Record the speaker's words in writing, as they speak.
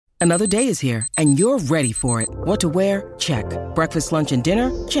Another day is here, and you're ready for it. What to wear? Check. Breakfast, lunch, and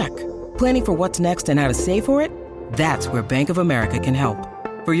dinner? Check. Planning for what's next and how to save for it? That's where Bank of America can help.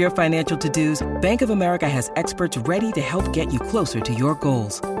 For your financial to-dos, Bank of America has experts ready to help get you closer to your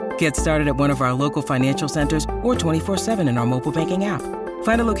goals. Get started at one of our local financial centers or 24/7 in our mobile banking app.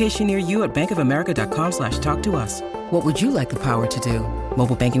 Find a location near you at bankofamerica.com/talktous. What would you like the power to do?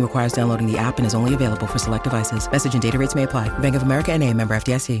 Mobile banking requires downloading the app and is only available for select devices. Message and data rates may apply. Bank of America N.A., member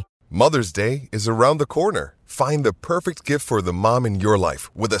FDIC. Mother's Day is around the corner. Find the perfect gift for the mom in your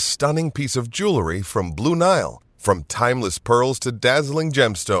life with a stunning piece of jewelry from Blue Nile. From timeless pearls to dazzling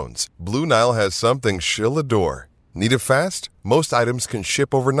gemstones, Blue Nile has something she'll adore. Need it fast? Most items can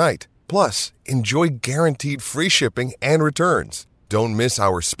ship overnight. Plus, enjoy guaranteed free shipping and returns. Don't miss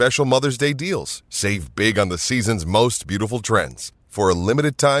our special Mother's Day deals. Save big on the season's most beautiful trends. For a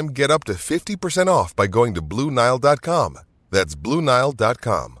limited time, get up to 50% off by going to BlueNile.com. That's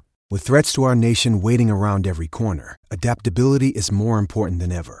BlueNile.com. With threats to our nation waiting around every corner, adaptability is more important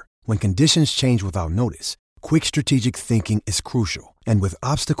than ever. When conditions change without notice, quick strategic thinking is crucial. And with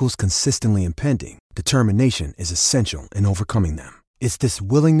obstacles consistently impending, determination is essential in overcoming them. It's this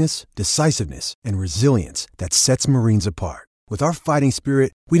willingness, decisiveness, and resilience that sets Marines apart. With our fighting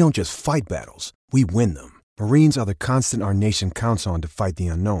spirit, we don't just fight battles, we win them. Marines are the constant our nation counts on to fight the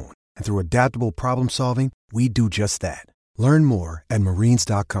unknown. And through adaptable problem solving, we do just that. Learn more at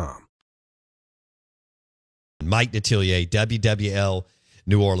marines.com. Mike Detillier, WWL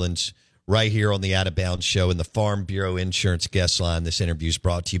New Orleans, right here on the Out of Bounds Show in the Farm Bureau Insurance Guest Line. This interview is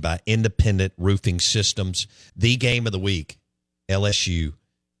brought to you by Independent Roofing Systems. The game of the week, LSU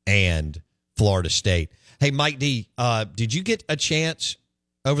and Florida State. Hey, Mike D, did you get a chance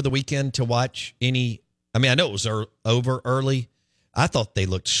over the weekend to watch any? I mean, I know it was over early. I thought they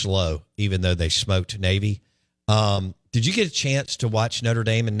looked slow, even though they smoked Navy. Did you get a chance to watch Notre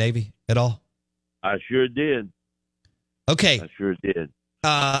Dame and Navy at all? I sure did. Okay. I sure did.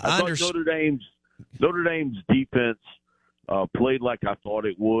 I thought Notre Dame's defense played like I thought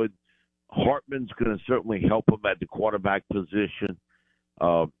it would. Hartman's going to certainly help him at the quarterback position.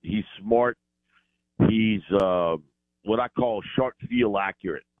 He's smart. He's what I call short field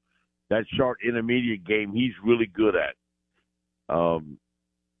accurate. That short intermediate game, he's really good at.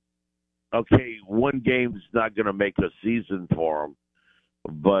 Okay, one game is not going to make a season for him,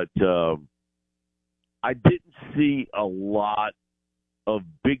 but I didn't see a lot of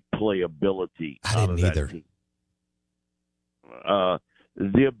big play ability out of that team.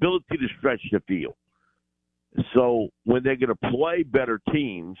 The ability to stretch the field. So when they're going to play better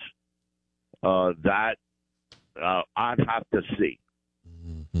teams, that I'd have to see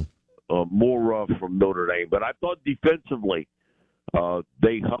more from Notre Dame. But I thought defensively,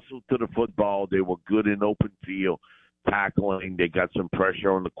 they hustled to the football. They were good in open field tackling. They got some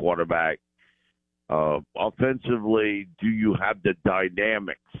pressure on the quarterback. Offensively, do you have the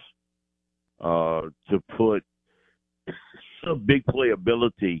dynamics to put some big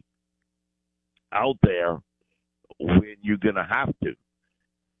playability out there when you're going to have to?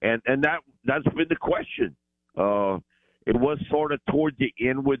 And that's been the question. It was sort of toward the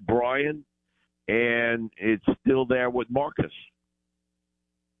end with Brian, and it's still there with Marcus.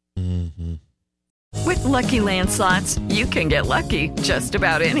 Mm-hmm. With Lucky Land Slots, you can get lucky just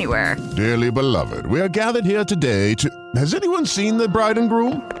about anywhere. Dearly beloved, we are gathered here today to... Has anyone seen the bride and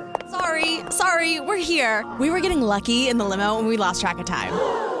groom? Sorry, we're here. We were getting lucky in the limo and we lost track of time.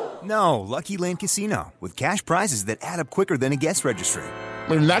 No, Lucky Land Casino, with cash prizes that add up quicker than a guest registry.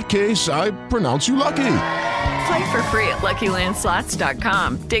 In that case, I pronounce you lucky. Play for free at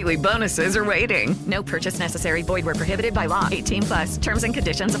LuckyLandSlots.com. Daily bonuses are waiting. No purchase necessary. Void where prohibited by law. 18+. Terms and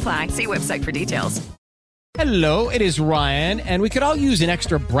conditions apply. See website for details. Hello, it is Ryan, and we could all use an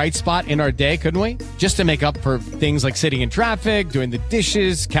extra bright spot in our day, couldn't we? Just to make up for things like sitting in traffic, doing the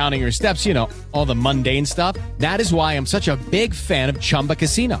dishes, counting your steps, you know, all the mundane stuff. That is why I'm such a big fan of Chumba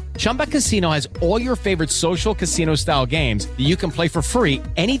Casino. Chumba Casino has all your favorite social casino-style games that you can play for free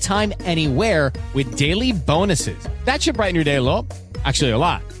anytime, anywhere with daily bonuses. That should brighten your day a little. Actually, a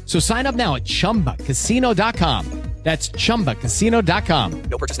lot. So sign up now at ChumbaCasino.com. That's ChumbaCasino.com.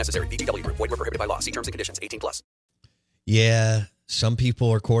 No purchase necessary. VGW Group. Void where prohibited by law. See terms and conditions. 18+. Yeah, some people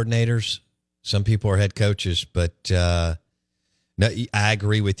are coordinators, some people are head coaches, but no, I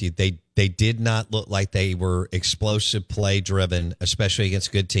agree with you. They did not look like they were explosive play driven, especially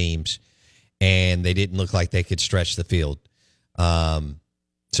against good teams, and they didn't look like they could stretch the field.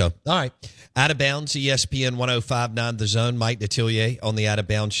 So, all right. Out of Bounds, ESPN 105.9 The Zone. Mike Detillier on the Out of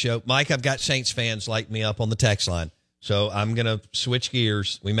Bounds show. Mike, I've got Saints fans light me up on the text line, so I'm going to switch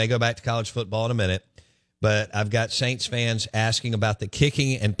gears. We may go back to college football in a minute, but I've got Saints fans asking about the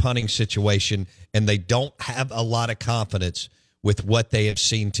kicking and punting situation, and they don't have a lot of confidence with what they have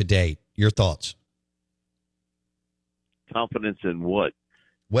seen to date. Your thoughts? Confidence in what?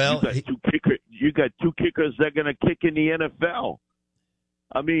 Well, you got two kickers that are going to kick in the NFL.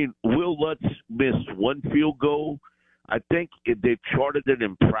 I mean, Will Lutz missed one field goal. I think they've charted it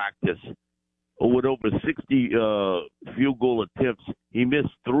in practice. With over 60 field goal attempts, he missed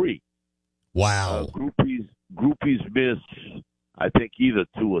 3. Wow. Groupies missed, I think, either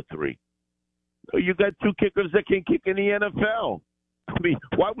 2 or 3. You got 2 kickers that can kick in the NFL. I mean,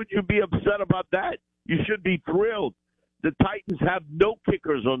 why would you be upset about that? You should be thrilled. The Titans have no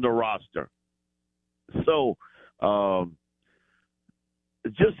kickers on the roster. So,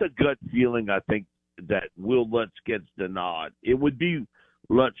 just a gut feeling, I think, that Will Lutz gets the nod. It would be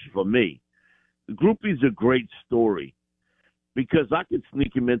Lutz for me. Groupie's a great story because I could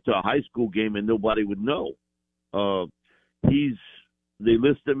sneak him into a high school game and nobody would know. They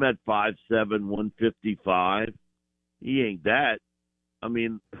list him at 5'7", 155. He ain't that. I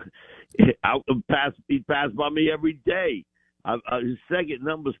mean, he passed by me every day. His second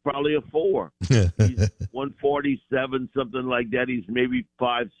number's probably a 4. He's 147, something like that. He's maybe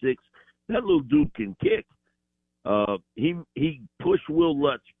 5'6". That little dude can kick. He pushed Will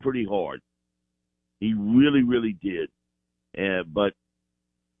Lutz pretty hard. He really, really did. But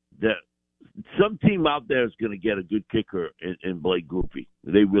some team out there is going to get a good kicker in Blake Groupie.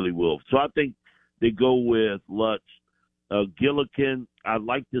 They really will. So I think they go with Lutz. Gillikin, I'd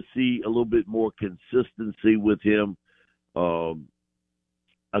like to see a little bit more consistency with him.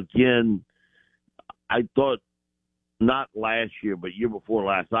 Again, I thought not last year, but year before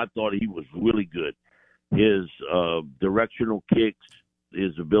last, I thought he was really good. His directional kicks,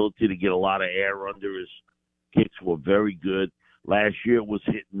 his ability to get a lot of air under his kicks were very good. Last year it was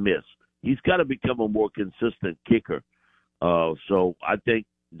hit and miss. He's got to become a more consistent kicker. So I think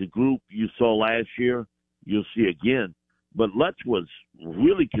the group you saw last year, you'll see again. But Lutz was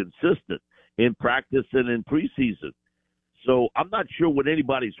really consistent in practice and in preseason. So I'm not sure what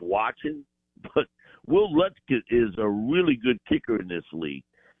anybody's watching, but Will Lutz is a really good kicker in this league.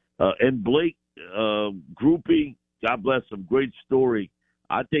 And Blake Groupie, God bless him, great story.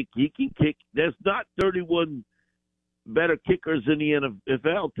 I think he can kick. There's not 31 better kickers in the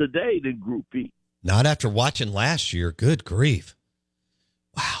NFL today than Groupie. Not after watching last year. Good grief.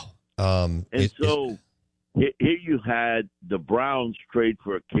 Wow. Here you had the Browns trade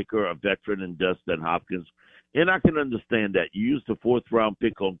for a kicker, a veteran, and Dustin Hopkins. And I can understand that. You used the 4th-round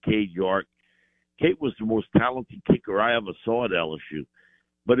pick on Cade York. Cade was the most talented kicker I ever saw at LSU.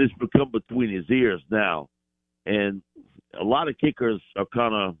 But it's become between his ears now. And a lot of kickers are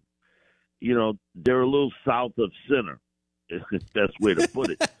kind of, they're a little south of center. Is the best way to put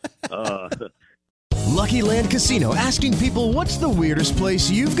it. Lucky Land Casino, asking people, what's the weirdest place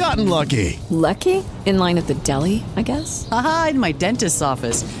you've gotten lucky? Lucky? In line at the deli, I guess? Aha, in my dentist's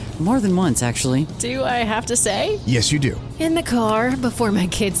office. More than once, actually. Do I have to say? Yes, you do. In the car before my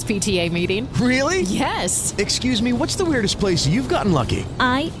kids' PTA meeting. Really? Yes. Excuse me, what's the weirdest place you've gotten lucky?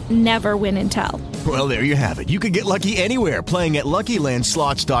 I never win and tell. Well, there you have it. You can get lucky anywhere, playing at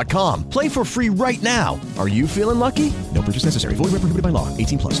LuckyLandSlots.com. Play for free right now. Are you feeling lucky? No purchase necessary. Void where prohibited by law.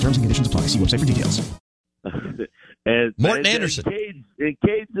 18+. Terms and conditions apply. See website for details. Morton Anderson. And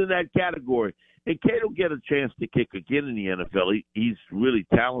Cade's in that category. And Cade will get a chance to kick again in the NFL. He's really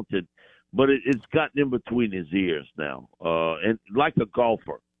talented, but it's gotten in between his ears now. And like a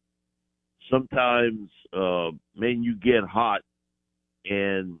golfer, sometimes, you get hot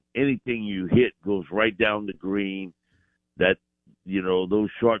and anything you hit goes right down the green. That, those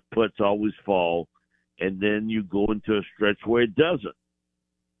short putts always fall. And then you go into a stretch where it doesn't.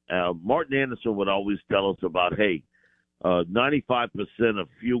 Martin Anderson would always tell us about, 95% of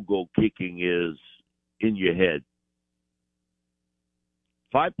field goal kicking is in your head.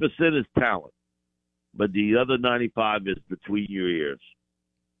 5% is talent, but the other 95 is between your ears.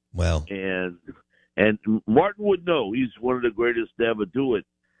 Well, and Martin would know. He's one of the greatest to ever do it.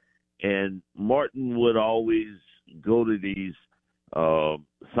 And Martin would always go to these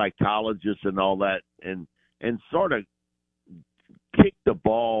psychologists and all that, and sort of kick the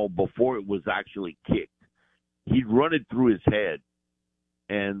ball before it was actually kicked. He'd run it through his head.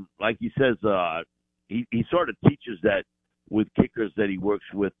 And like he says, he sort of teaches that with kickers that he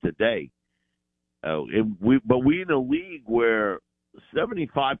works with today. But we in a league where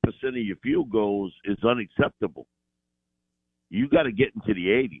 75% of your field goals is unacceptable. You got to get into the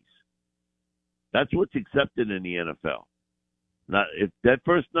 80s. That's what's accepted in the NFL. Now, if that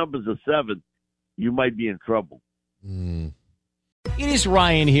first number's a 7, you might be in trouble. It is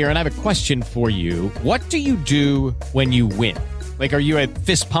Ryan here, and I have a question for you. What do you do when you win? Like, are you a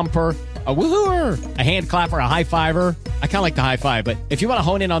fist pumper, a woohooer, a hand clapper, a high fiver? I kind of like the high five, but if you want to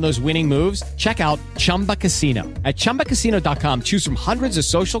hone in on those winning moves, check out Chumba Casino. At ChumbaCasino.com, choose from hundreds of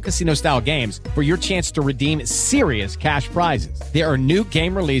social casino-style games for your chance to redeem serious cash prizes. There are new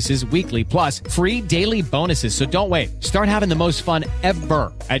game releases weekly, plus free daily bonuses. So don't wait. Start having the most fun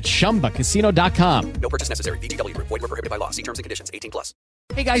ever at ChumbaCasino.com. No purchase necessary. VGW. Void where prohibited by law. See terms and conditions. 18+.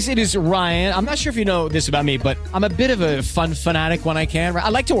 Hey guys, it is Ryan. I'm not sure if you know this about me, but I'm a bit of a fun fanatic when I can. I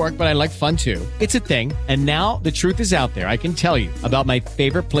like to work, but I like fun too. It's a thing. And now the truth is out there. I can tell you about my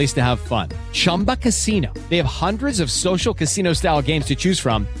favorite place to have fun. Chumba Casino. They have hundreds of social casino style games to choose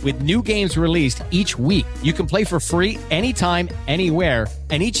from with new games released each week. You can play for free anytime, anywhere.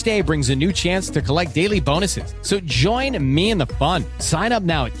 And each day brings a new chance to collect daily bonuses. So join me in the fun. Sign up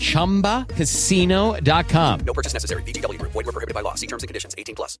now at ChumbaCasino.com. No purchase necessary. VGW. Void where prohibited by law. See terms and conditions.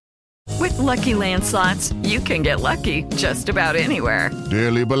 18+. With Lucky Land Slots, you can get lucky just about anywhere.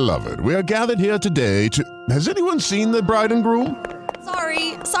 Dearly beloved, we are gathered here today to... Has anyone seen the bride and groom?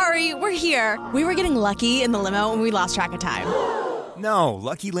 Sorry, we're here. We were getting lucky in the limo and we lost track of time. No,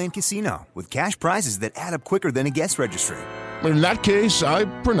 Lucky Land Casino, with cash prizes that add up quicker than a guest registry. In that case, I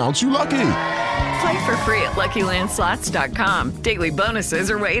pronounce you lucky. Play for free at LuckyLandSlots.com. Daily bonuses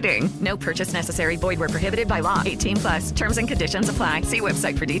are waiting. No purchase necessary. Void where prohibited by law. 18+. Terms and conditions apply. See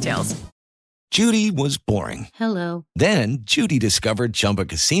website for details. Judy was boring. Hello. Then Judy discovered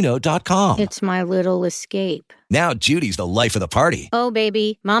ChumbaCasino.com. It's my little escape. Now Judy's the life of the party. Oh,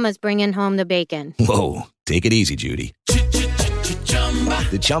 baby, mama's bringing home the bacon. Whoa, take it easy, Judy.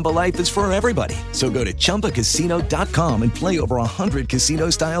 The Chumba life is for everybody. So go to ChumbaCasino.com and play over 100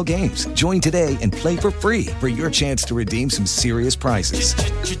 casino-style games. Join today and play for free for your chance to redeem some serious prizes.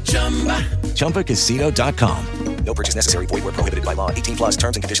 ChumbaCasino.com. No purchase necessary. Void where prohibited by law. 18+.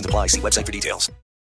 Terms and conditions apply. See website for details.